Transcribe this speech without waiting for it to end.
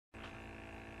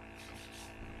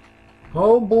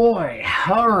Oh boy.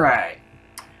 Alright.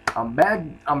 I'm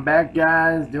back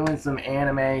guys, doing some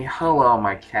anime. Hello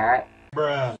my cat.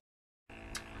 Bruh.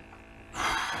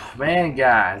 Man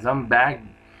guys, I'm back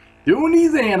doing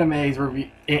these animes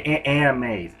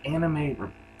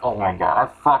oh my god, I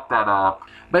fucked that up.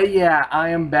 But yeah, I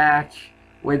am back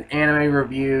with anime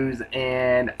reviews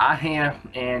and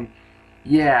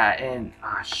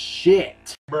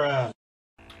shit. Bruh.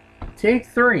 Take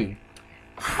 3.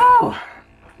 Whew.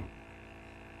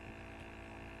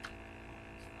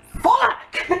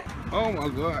 Fuck! Oh my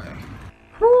god.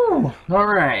 Whew.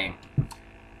 Alright.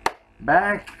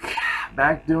 Back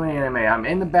doing anime. I'm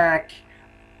in the back.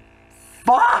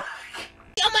 Fuck!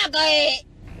 Oh my god!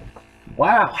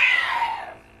 Wow.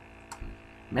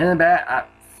 I'm in the back.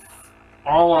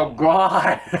 Oh my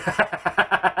god!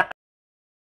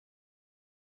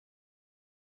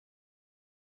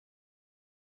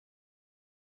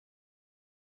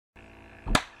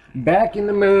 Back in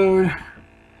the mood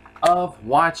of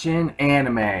watching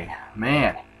anime.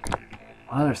 Man,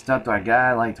 what other stuff do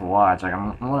I like to watch? Like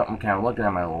I'm kind of looking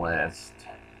at my list.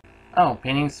 Oh,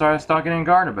 painting started stalking in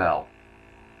Garterbelt.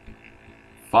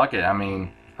 Fuck it. I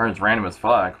mean, heard it's random as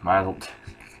fuck. Might as well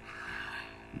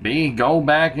go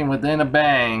back and within a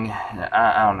bang.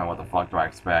 I don't know what the fuck do I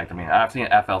expect. I mean, I've seen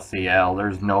FLCL.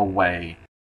 There's no way.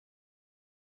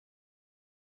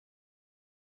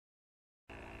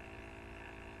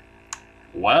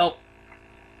 Well.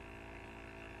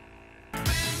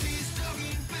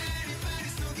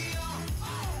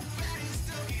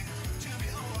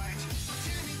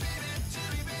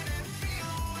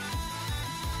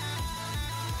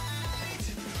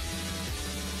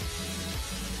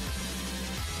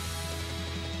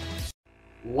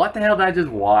 What the hell did I just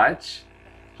watch?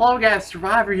 Hello guys,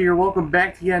 Survivor here. Welcome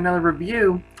back to yet another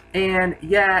review. And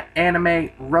yeah,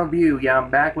 anime review. Yeah, I'm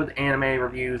back with anime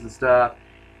reviews and stuff.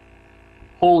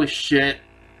 Holy shit.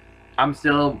 I'm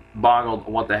still boggled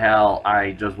what the hell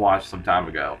I just watched some time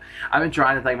ago. I've been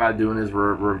trying to think about doing this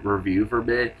review for a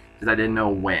bit because I didn't know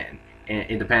when.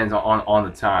 And it depends on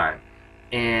the time.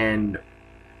 And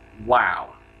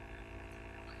wow.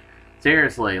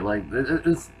 Seriously, like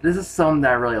this is something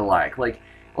that I really like. Like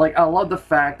I love the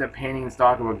fact that painting and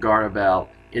stalking with Garterbelt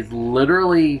is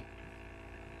literally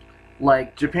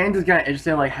like Japan just kind of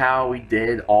interesting, like how we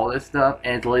did all this stuff,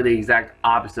 and it's literally the exact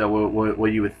opposite of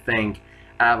what you would think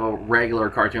out of a regular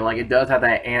cartoon. Like it does have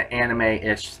that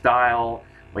anime-ish style,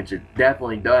 which it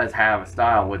definitely does have a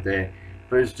style with it,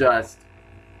 but it's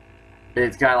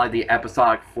got like the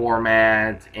episodic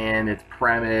format and its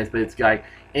premise, but it's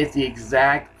the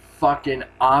exact fucking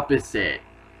opposite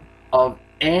of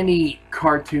any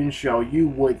cartoon show you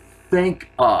would think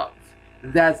of.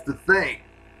 That's the thing.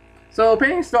 So,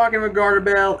 Painting Stalking with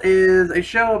Garterbelt is a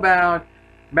show about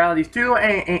these two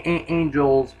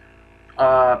angels,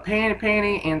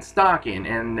 Panty and Stalking,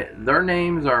 and their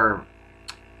names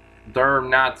they're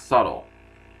not subtle,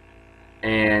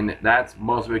 and that's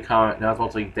mostly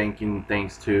thinking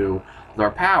thanks to their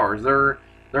powers. They're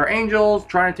angels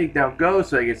trying to take down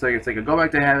ghosts so they can go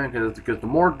back to heaven, because the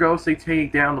more ghosts they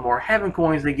take down, the more heaven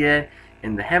coins they get,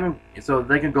 so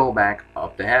they can go back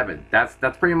up to heaven. That's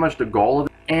pretty much the goal of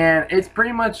it. And it's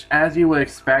pretty much as you would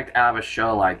expect out of a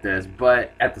show like this,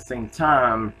 but at the same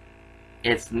time,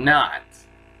 it's not.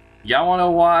 Y'all wanna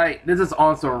know why? This is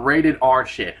on some rated R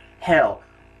shit. Hell,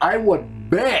 I would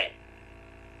bet,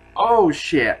 oh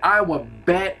shit, I would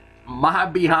bet my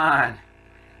behind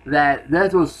that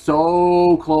was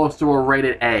so close to a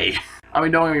rated A. I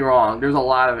mean, don't get me wrong, there's a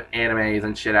lot of animes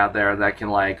and shit out there that can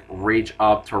like reach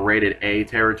up to rated A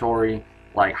territory,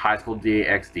 like High School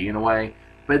DxD in a way,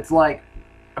 but it's like,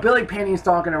 I feel like Panty is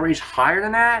talking to reach higher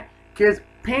than that, because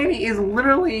Panty is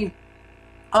literally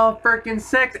a freaking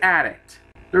sex addict.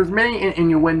 There's many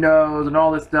innuendos and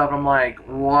all this stuff. I'm like,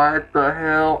 what the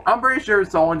hell? I'm pretty sure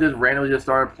someone just randomly just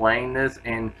started playing this,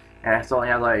 and I suddenly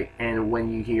have like, and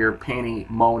when you hear Panty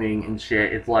moaning and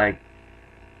shit, it's like,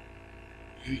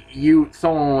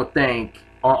 someone would think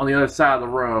on the other side of the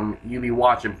room you'd be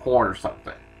watching porn or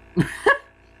something.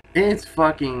 It's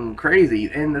fucking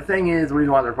crazy. And the thing is, the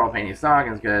reason why they're called Panty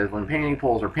Stockings is because when Panty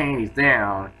pulls her panties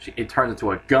down, it turns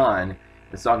into a gun.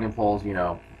 The Stocking pulls,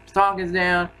 stockings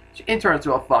down, it turns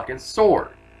into a fucking sword.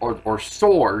 Or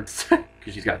swords,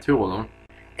 because she's got two of them.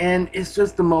 And it's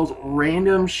just the most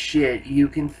random shit you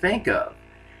can think of.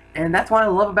 And that's what I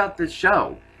love about this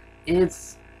show.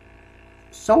 It's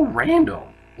so random.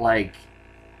 Like,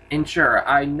 and sure,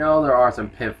 I know there are some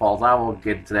pitfalls. I will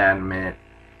get to that in a minute.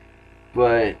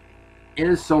 But it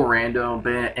is so random,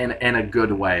 but in a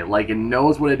good way. Like, it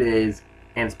knows what it is,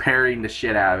 and it's parodying the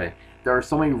shit out of it. There are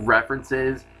so many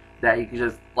references that you can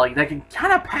just, like, that can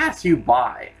kind of pass you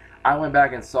by. I went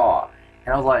back and saw,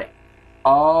 and I was like,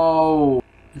 oh,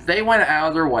 they went out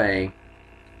of their way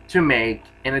to make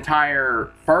an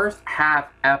entire first half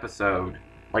episode,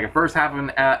 like a first half of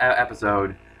an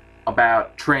episode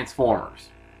about Transformers.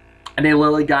 And they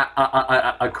literally got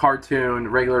a cartoon,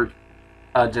 regular,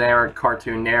 generic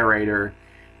cartoon narrator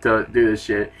to do this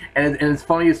shit. And it's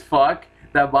funny as fuck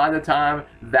that by the time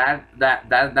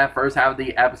that first half of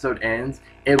the episode ends,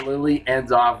 it literally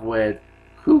ends off with,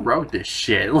 who wrote this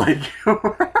shit? Like,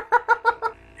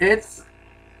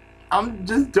 I'm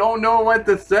just don't know what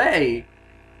to say.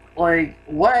 Like,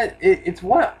 what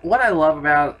I love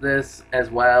about this as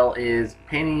well is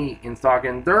Panty and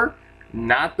Stocking, they're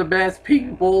not the best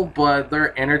people, but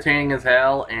they're entertaining as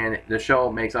hell, and the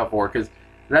show makes up for it, because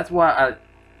that's what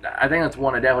I think that's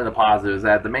one of definitely the positives,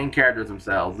 that the main characters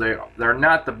themselves, they're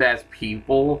not the best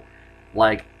people,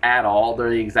 like, at all. They're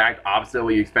the exact opposite of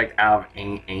what you expect out of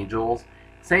angels.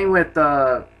 Same with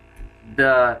the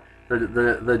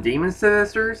Demon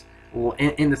Sisters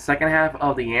in the second half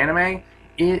of the anime.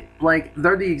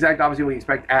 They're the exact opposite of what you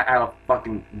expect out of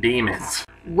fucking demons.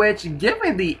 Which,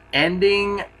 given the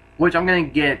ending, which I'm gonna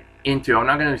get into, I'm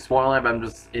not gonna spoil it, but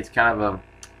it's kind of a,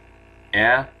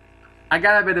 yeah. I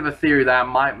got a bit of a theory that I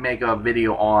might make a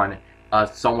video on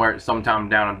sometime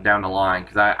down the line,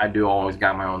 because I do always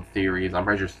got my own theories. I'm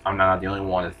pretty sure I'm not the only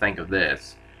one to think of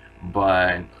this,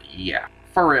 but yeah.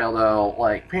 For real though,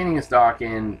 like, Panty and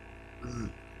Stocking,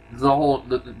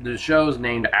 the show's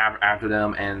named after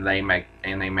them, and they make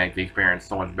the experience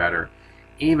so much better.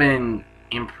 Even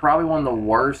in probably one of the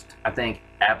worst, I think,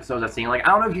 episodes I've seen. Like,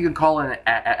 I don't know if you could call it an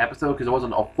episode, because it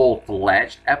wasn't a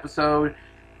full-fledged episode.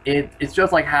 It's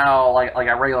just like how like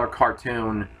a regular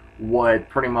cartoon would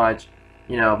pretty much,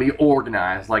 you know, be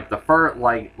organized. Like the first,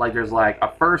 like there's like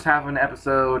a first half of an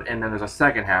episode, and then there's a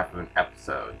second half of an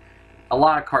episode. A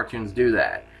lot of cartoons do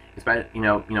that. Especially,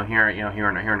 here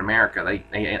in America,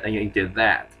 they did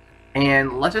that.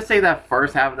 And let's just say that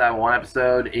first half of that one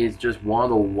episode is just one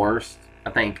of the worst, I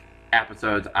think,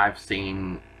 episodes I've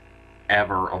seen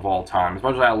ever of all time. As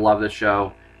much as I love this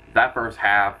show, that first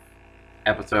half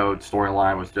episode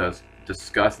storyline was just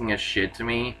disgusting as shit to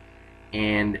me.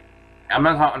 And I'm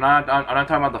not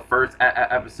talking about the first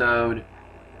episode,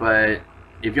 but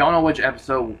if y'all know which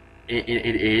episode it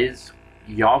is,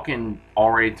 y'all can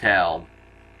already tell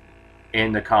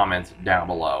in the comments down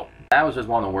below. That was just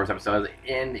one of the worst episodes,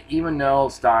 and even though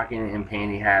Stocking and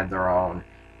Panty had their own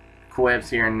quips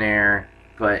here and there,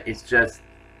 but it's just,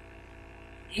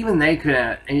 even they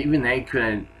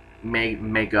couldn't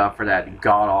make up for that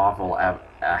god-awful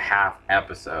half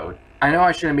episode. I know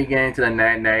I shouldn't be getting into the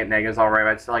negatives already,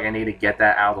 but I just feel like I need to get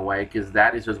that out of the way, because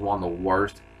that is just one of the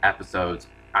worst episodes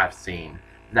I've seen.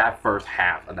 That first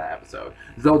half of that episode.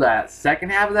 Though that second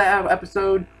half of that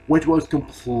episode, which was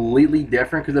completely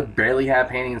different because it barely had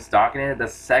Panty and Stocking in it, the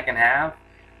second half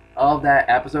of that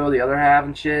episode, the other half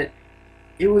and shit,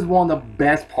 it was one of the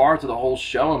best parts of the whole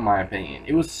show, in my opinion.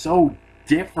 It was so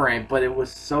different, but it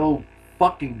was so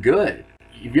fucking good.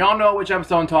 If y'all know which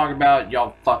episode I'm talking about,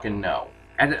 y'all fucking know.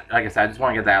 And like I said, I just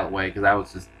want to get that out of the way, because that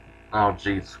was just, oh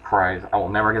Jesus Christ, I will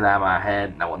never get that out of my head,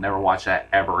 and I will never watch that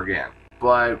ever again.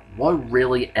 But what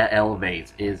really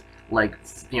elevates is, like,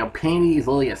 Panty is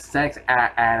literally a sex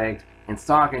addict, and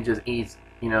Stocking just eats,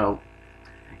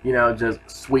 just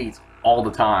sweets all the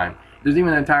time. There's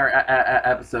even an entire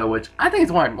episode, which I think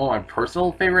is one of my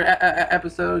personal favorite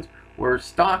episodes, where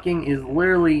Stocking is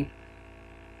literally,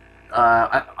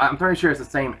 I'm pretty sure it's the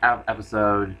same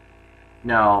episode.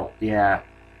 No, yeah,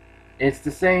 it's the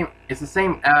same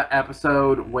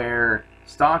episode where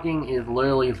Stocking is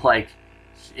literally like,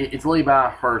 it's really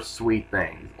about her sweet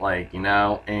things,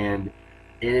 and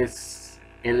it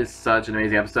is such an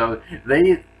amazing episode.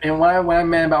 And what I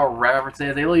meant about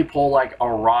references, they really pull like a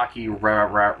Rocky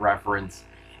reference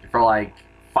for like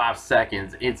 5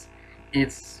 seconds.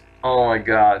 It's oh my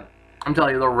god, I'm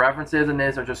telling you, the references in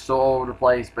this are just so all over the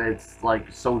place, but it's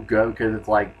like so good, because it's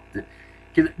like,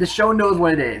 because the show knows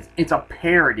what it is. It's a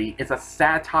parody. It's a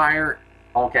satire.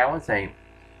 Okay, I wouldn't say.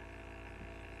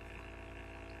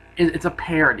 It's a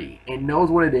parody. It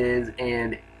knows what it is,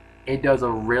 and it does a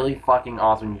really fucking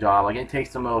awesome job. Like, it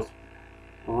takes the most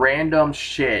random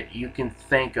shit you can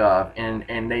think of,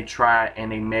 and they try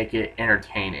and they make it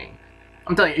entertaining.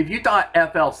 I'm telling you, if you thought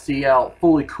FLCL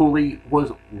Fully Cooley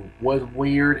was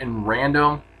weird and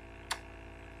random,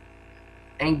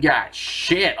 ain't got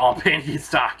shit on Panty and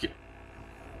Stocking.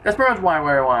 That's pretty much why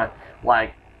I want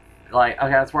to, okay,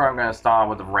 that's where I'm going to stop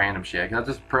with the random shit, because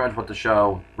that's just pretty much what the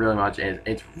show really much is.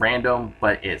 It's random,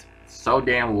 but it's so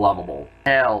damn lovable.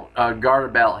 Hell,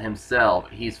 Garterbelt himself,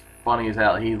 he's funny as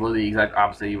hell. He's literally the exact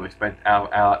opposite you would expect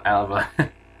out of a.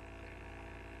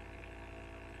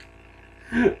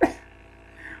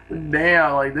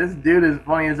 Damn, like this dude is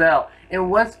funny as hell. And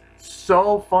what's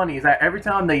so funny is that every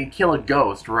time they kill a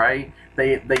ghost, right?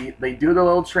 They do the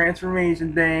little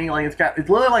transformation thing. Like it's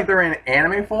literally like they're in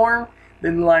anime form.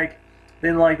 Then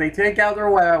they take out their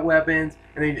weapons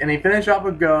and they finish off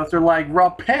a ghost. They're like,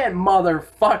 repent,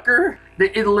 motherfucker.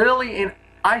 It literally, and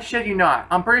I shit you not,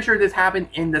 I'm pretty sure this happened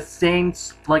in the same,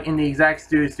 like in the exact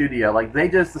studio. Like they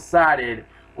just decided,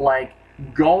 like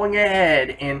going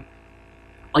ahead and,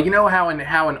 like you know how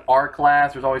in art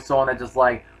class there's always someone that just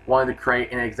like wanted to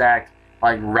create an exact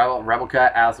like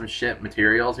replica out of some shit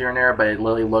materials here and there, but it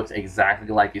literally looks exactly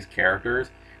like these characters,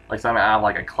 like something out of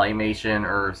like a claymation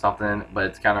or something, but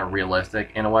it's kind of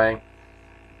realistic in a way.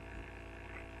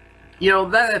 You know,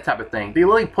 that type of thing. They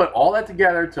literally put all that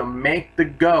together to make the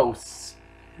ghosts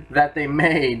that they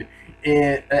made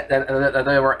that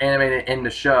they were animated in the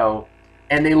show,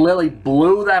 and they literally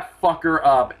blew that fucker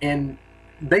up. And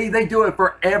they do it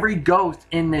for every ghost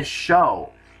in this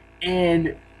show,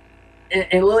 and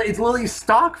it's literally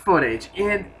stock footage.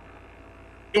 And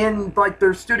in like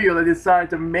their studio, they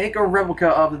decided to make a replica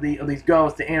of these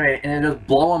ghosts to animate it, and then just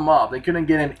blow them up. They couldn't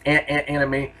get an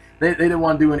anime. They didn't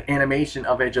want to do an animation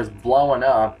of it just blowing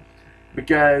up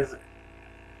because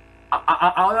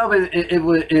I don't know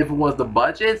if it was the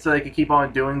budget, so they could keep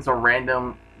on doing some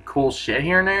random cool shit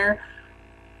here and there.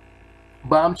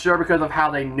 But I'm sure because of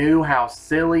how they knew how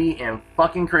silly and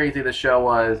fucking crazy the show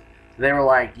was, they were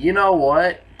like, you know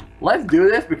what? Let's do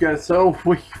this because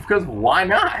why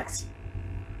not?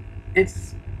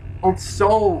 It's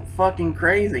so fucking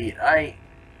crazy.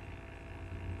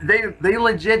 They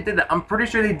legit did that. I'm pretty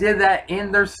sure they did that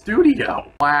in their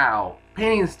studio. Wow.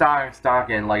 Panty and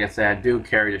Stocking, like I said, do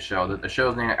carry the show. The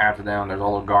show's named after them. There's a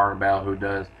little Garterbelt who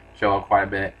does show up quite a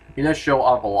bit. He does show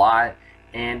up a lot.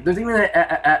 And there's even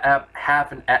a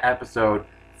half an episode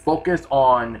focused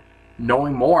on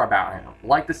knowing more about him.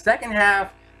 Like the second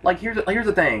half, like here's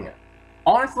the thing.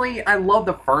 Honestly, I love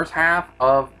the first half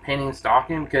of Panty and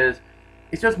Stocking because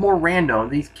it's just more random.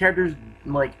 These characters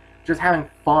like just having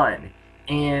fun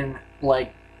and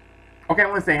like, okay, I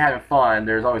wouldn't say having fun.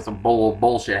 There's always some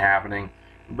bullshit happening,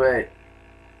 but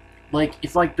like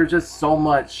it's like there's just so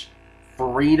much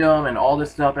freedom and all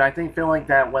this stuff. And I feel like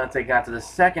that once they got to the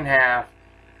second half.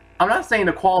 I'm not saying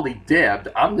the quality dipped.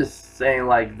 I'm just saying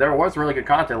like there was really good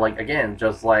content. Like again,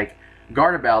 just like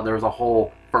Garterbelt, there was a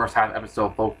whole first half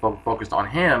episode focused on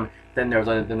him. Then there's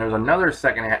another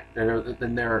second half.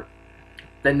 Then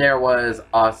there was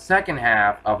a second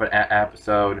half of an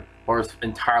episode where it was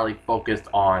entirely focused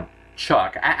on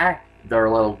Chuck,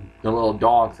 the little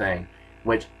dog thing,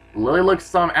 which literally looks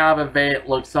some out of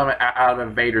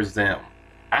Invader Zim.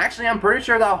 Actually, I'm pretty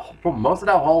sure that most of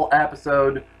that whole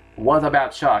episode was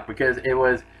about Chuck because there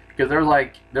was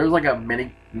like a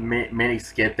mini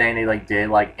skit thing they like did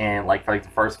like in like for like the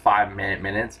first 5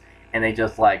 minutes, and they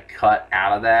just like cut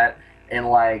out of that and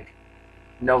like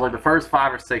like the first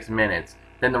 5 or 6 minutes.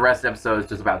 Then the rest of the episode is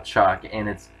just about Chuck, and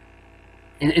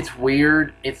it's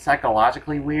weird. It's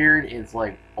psychologically weird. It's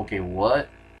like, okay, what?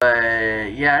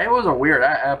 Yeah, it was a weird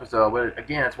episode, but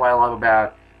again, that's what I love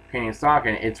about Panty and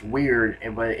Stocking. It's weird,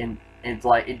 but it's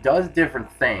like it does different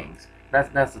things.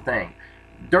 That's the thing.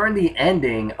 During the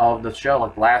ending of the show,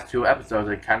 like the last 2 episodes,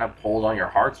 it kind of pulls on your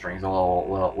heartstrings a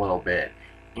little bit.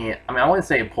 And I mean, I wouldn't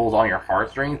say it pulls on your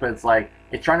heartstrings, but it's like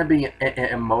it's trying to be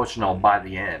emotional by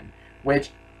the end,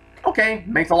 which, okay,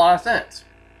 makes a lot of sense.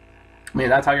 I mean,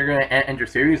 that's how you're gonna end your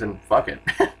series, and fuck it.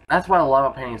 That's what I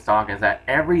love about Panty and Stocking, is that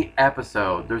every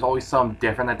episode there's always something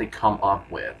different that they come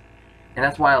up with, and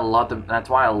that's why I love them. That's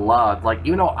why I love, like,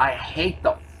 even though I hate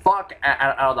the fuck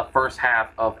out of the first half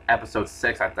of episode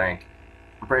 6, I think.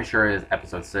 I'm pretty sure it is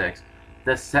episode 6.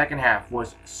 The second half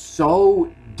was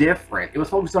so different. It was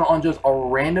focused on just a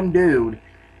random dude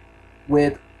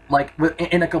with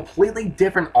in a completely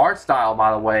different art style,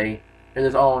 by the way, in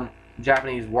his own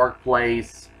Japanese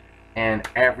workplace and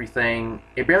everything.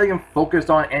 It barely even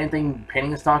focused on anything Panty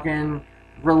and Stocking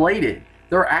related.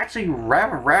 They're actually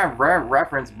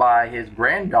referenced by his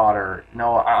granddaughter.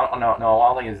 No, I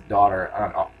don't think his daughter. I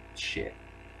don't know. Shit.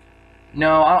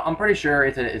 No, I'm pretty sure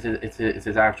it's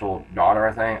his actual daughter.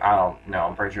 I think. I don't know.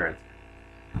 I'm pretty sure it's.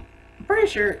 I'm pretty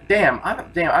sure.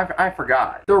 I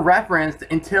forgot. They're referenced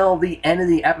until the end of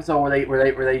the episode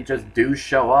where they just do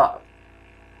show up.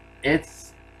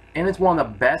 It's one of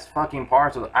the best fucking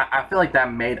parts of. I feel like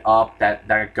that made up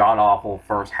that god awful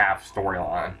first half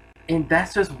storyline. And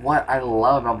that's just what I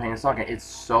love about Panty and Stocking. It's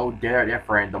so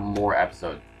different the more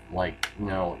episodes, like,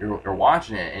 you're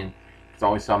watching it. And There's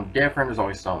always something different. There's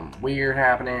always something weird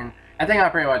happening. I think I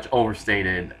pretty much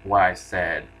overstated what I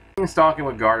said. Stalking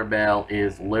with Garterbelt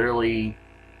is literally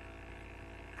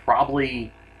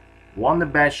probably one of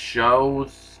the best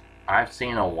shows I've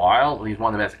seen in a while. At least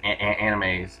one of the best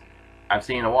animes I've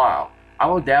seen in a while. I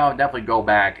will definitely go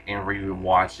back and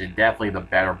rewatch it. Definitely the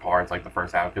better parts, like the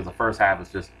first half, because the first half is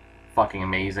just fucking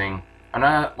amazing. I'm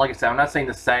not, like I said, I'm not saying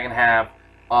the second half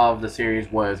of the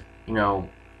series was, you know,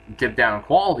 dipped down in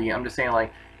quality. I'm just saying,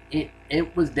 like,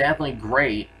 it was definitely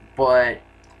great, but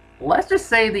let's just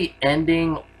say the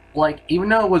ending, like, even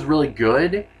though it was really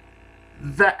good,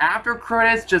 the after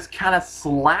credits just kind of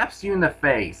slaps you in the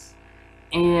face,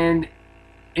 and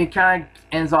it kind of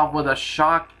ends off with a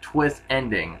shock twist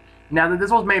ending. Now, this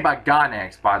was made by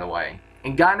Gainax, by the way,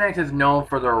 and Gainax is known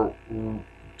for their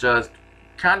just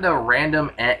kind of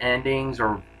random endings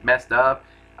or messed up.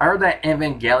 I heard that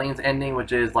Evangelion's ending,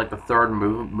 which is like the third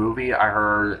movie, I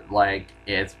heard like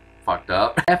it's fucked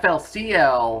up.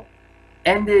 FLCL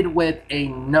ended with a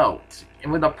note,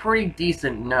 and with a pretty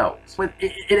decent note.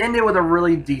 It ended with a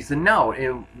really decent note.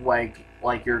 It like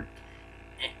you're.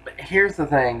 Here's the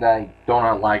thing that I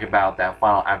don't like about that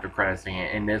final after credits scene,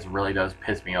 and this really does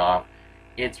piss me off.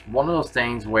 It's one of those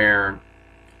things where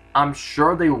I'm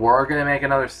sure they were gonna make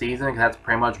another season because that's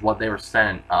pretty much what they were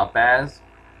setting up as.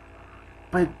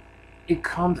 But it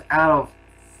comes out of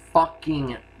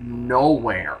fucking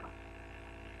nowhere.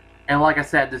 And like I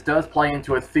said, this does play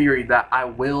into a theory that I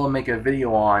will make a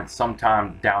video on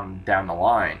sometime down the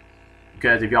line.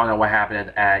 Because if y'all know what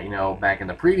happened at, you know, back in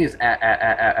the previous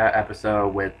episode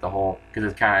with the whole,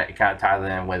 because it kind of ties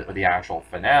in with the actual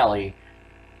finale,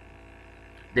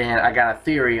 then I got a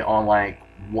theory on like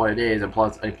what it is, and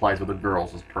plus it plays with the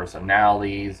girls'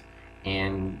 personalities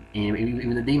and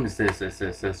even the demon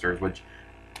sisters,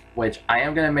 which I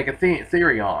am gonna make a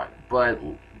theory on, but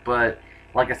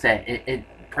like I said, it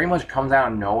pretty much comes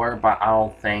out of nowhere, but I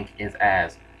don't think it's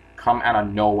as come out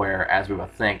of nowhere as we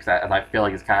would think, as I feel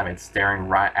like it's kind of been staring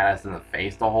right at us in the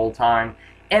face the whole time.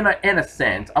 In a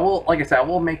sense, I will, like I said, I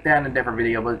will make that in a different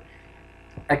video, but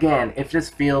again, it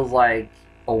just feels like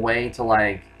a way to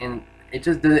like, and it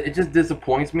just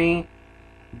disappoints me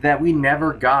that we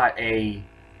never got a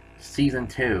season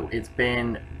 2. It's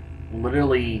been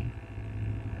literally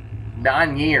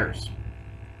 9 years.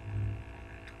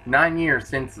 9 years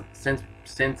since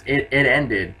it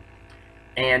ended,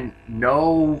 and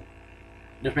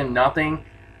there's been nothing.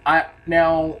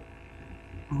 Now,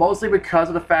 mostly because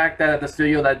of the fact that the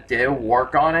studio that did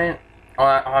work on it,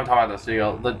 I'm talking about the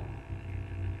studio, I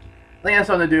think that's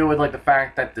something to do with like the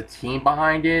fact that the team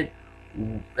behind it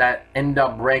that ended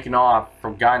up breaking off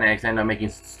from Gainax ended up making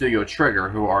Studio Trigger,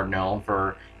 who are known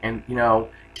for, and you know,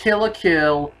 Kill la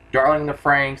Kill, Darling in the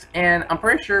Franxx, and I'm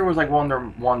pretty sure it was like one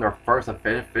of their first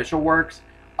official works,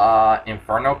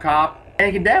 Inferno Cop. And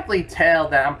you can definitely tell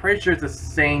that I'm pretty sure it's the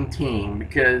same team,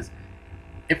 because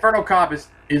Inferno Cop is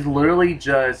literally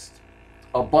just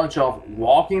a bunch of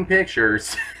walking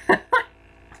pictures,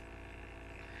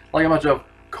 like a bunch of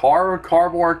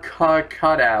cardboard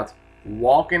cutouts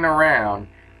walking around.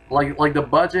 Like the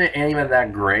budget ain't even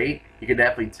that great, you can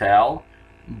definitely tell,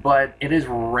 but it is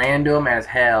random as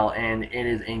hell and it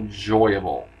is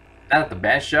enjoyable. Not the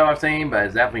best show I've seen, but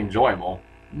it's definitely enjoyable.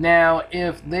 Now,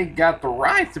 if they got the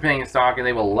rights to Panty Stalking,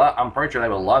 they will I'm pretty sure they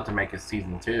would love to make a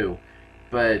season 2,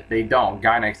 but they don't.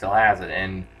 Gainax still has it,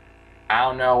 and I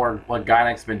don't know what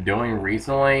Gainax has been doing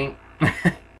recently.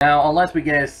 Now, unless we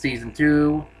get a season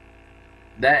 2,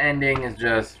 that ending is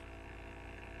just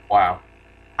wow.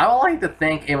 I would like to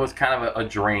think it was kind of a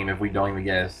dream if we don't even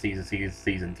get a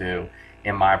season 2,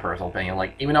 in my personal opinion.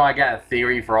 Like, even though I got a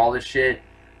theory for all this shit,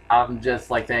 I'm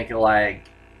just like thinking like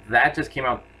that just came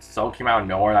out of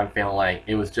nowhere. I'm feeling like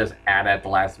it was just added at the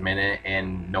last minute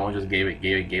and no one just gave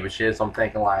a shit. So I'm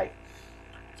thinking like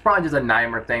it's probably just a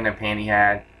nightmare thing that Panty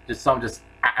had, just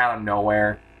out of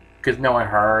nowhere, because no one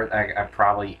heard. I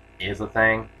probably is a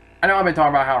thing. I know I've been talking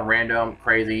about how random,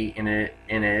 crazy it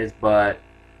is, but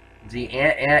the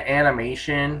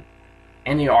animation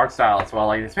and the art style as well,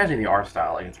 like especially the art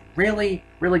style, like it's really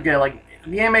good. Like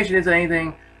the animation isn't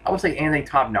anything, I would say anything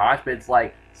top notch, but it's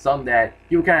like something that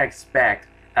you would kind of expect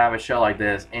out of a show like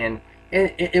this, and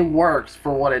it works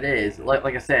for what it is. Like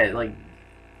I said, like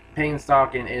Panty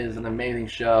Stalking is an amazing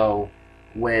show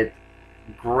with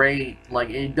great, like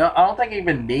I don't think it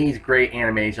even needs great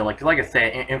animation. Like I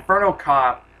said, Inferno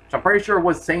Cop, which I'm pretty sure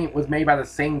was made by the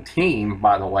same team,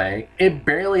 by the way, it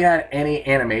barely had any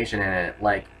animation in it,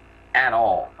 like at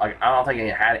all. Like I don't think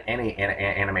it had any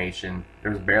animation.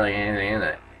 There was barely anything in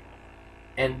it,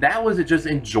 and that was just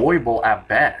enjoyable at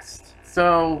best.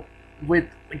 So with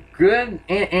good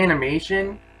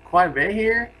animation, quite a bit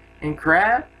here in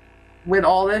crap with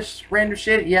all this random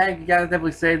shit. Yeah, you gotta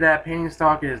definitely say that painting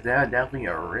stock is definitely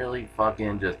a really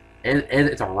fucking just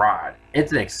it's a ride.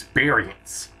 It's an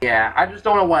experience. Yeah, I just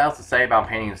don't know what else to say about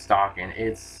painting and stocking.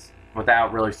 It's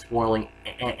without really spoiling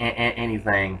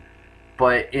anything,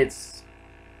 but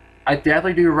I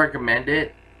definitely do recommend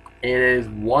it. It is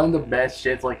one of the best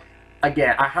shits. Like,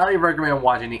 again, I highly recommend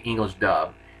watching the English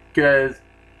dub because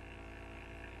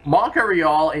Monica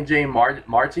Rial and Jane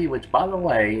Marchi, which, by the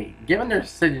way, given their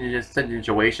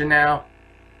situation now,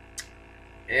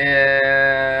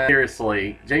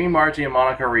 seriously, Jamie Marchi and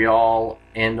Monica Rial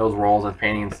in those roles as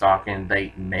Panty and Stocking,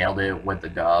 they nailed it with the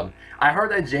dub. I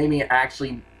heard that Jamie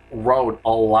actually wrote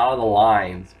a lot of the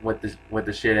lines with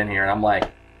the shit in here, and I'm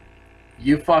like,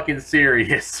 you fucking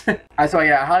serious? So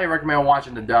yeah, I highly recommend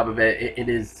watching the dub of it. It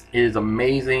is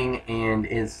amazing and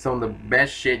is some of the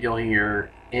best shit you'll hear.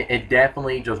 It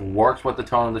definitely just works with the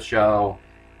tone of the show.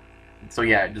 So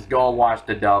yeah, just go and watch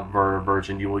the dub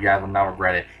version. You guys will not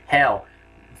regret it. Hell,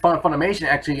 Funimation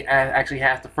actually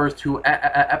has the first 2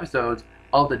 episodes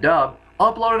of the dub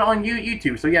uploaded on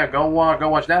YouTube. So yeah, go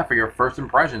watch that for your first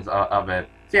impressions of it.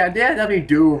 So yeah, I definitely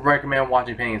do recommend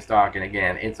watching Panty and Stock. And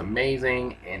again, it's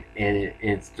amazing and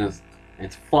it's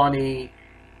funny.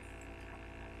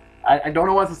 I don't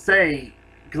know what to say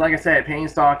because, like I said, Panty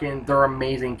and Stocking, they're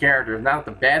amazing characters. Not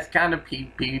the best kind of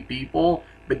people,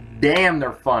 but damn,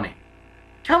 they're funny.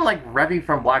 Kind of like Revy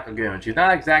from Black Lagoon. She's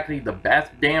not exactly the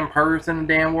best damn person in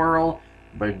the damn world,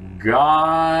 but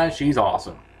gosh, she's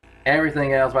awesome.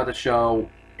 Everything else about the show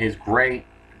is great,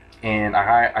 and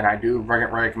I do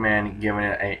recommend giving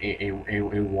it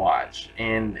a watch.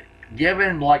 And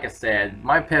given, like I said,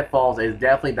 my pitfalls is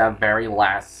definitely that very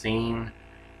last scene.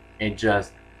 It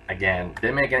just, again,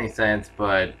 didn't make any sense,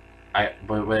 but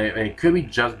it could be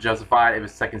justified if a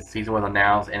second season was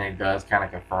announced and it does kind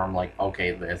of confirm, like,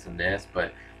 okay, this and this,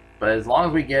 but as long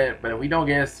as we get, but if we don't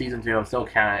get a season 2, it still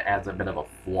kind of adds a bit of a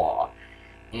flaw.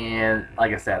 And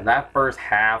like I said, that first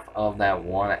half of that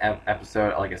one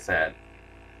episode, like I said,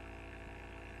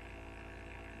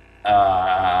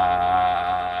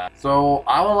 so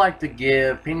I would like to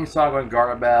give Panty Saga and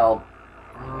Garterbelt.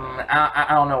 I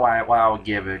don't know why I would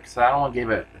give it, because I don't want to give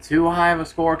it too high of a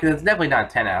score, because it's definitely not a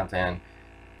 10 out of 10.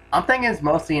 I'm thinking it's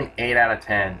mostly an 8 out of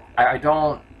 10. I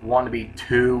don't want to be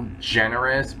too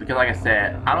generous, because like I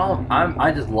said,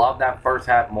 I just love that first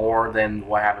half more than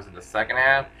what happens in the second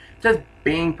half. Just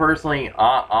being personally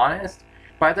honest.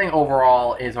 But I think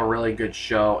overall it's a really good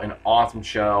show, an awesome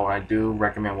show, and I do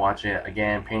recommend watching it.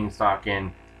 Again, Panty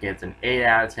Stocking gets an 8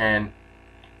 out of 10.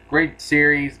 Great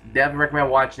series. Definitely recommend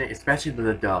watching it, especially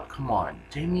the dub. Come on,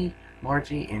 Jamie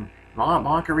Marchi and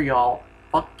Monica Rial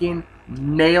fucking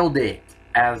nailed it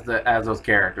as those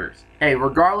characters. Hey,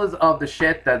 regardless of the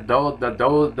shit that those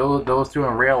two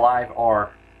in real life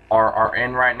are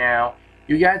in right now,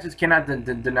 you guys just cannot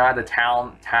deny the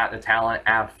talent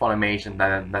at Funimation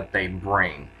that they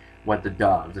bring with the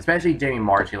dubs, especially Jamie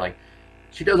Marchi. Like,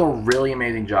 she does a really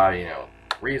amazing job, you know.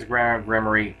 Reese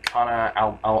Gremory, Kana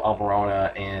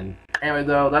Alvarona, and anyway,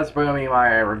 though, that's going to be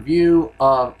my review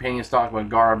of Panty and Stocking with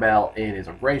Garterbelt. It is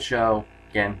a great show.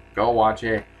 Again, go watch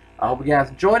it. I hope you guys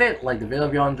enjoyed it. Like the video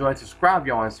if y'all enjoyed. Subscribe if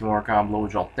y'all want to see more. Comment below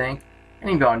what y'all think. And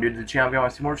if y'all are new to the channel, if y'all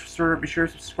want to see more, be sure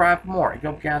to subscribe for more. I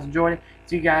hope you guys enjoyed it.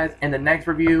 See you guys in the next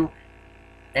review.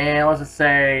 And let's just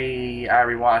say I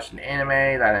rewatched an anime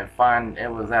that I didn't find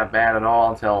it was that bad at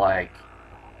all until, like,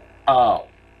 oh,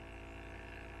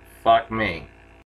 fuck me.